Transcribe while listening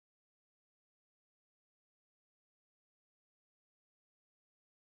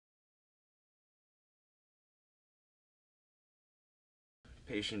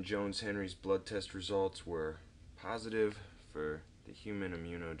Patient Jones Henry's blood test results were positive for the human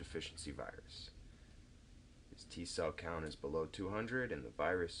immunodeficiency virus. His T-cell count is below 200 and the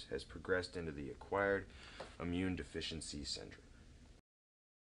virus has progressed into the Acquired Immune Deficiency Syndrome.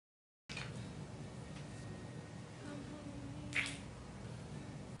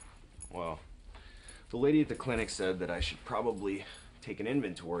 Well, the lady at the clinic said that I should probably take an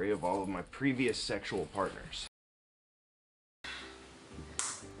inventory of all of my previous sexual partners.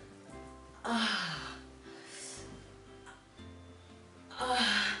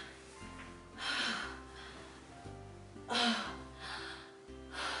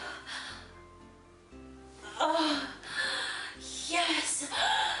 Yes.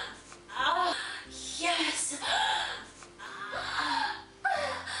 Yes.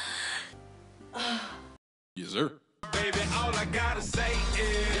 Yes, sir. Baby, all I gotta say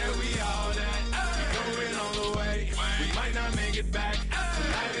is that we all that. We going on the way. We might not make it back.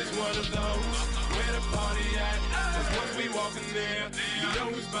 Tonight is one of those. Where the party at? 'Cause once we walk in there, you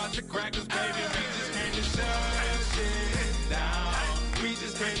know who's about to crack us, baby. We just came to shut shit down. We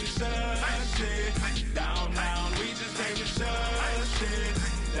just came to shut shit down. We just came to shut shit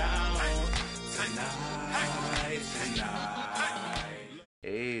down. Tonight.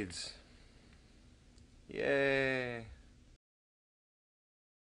 AIDS. Yay.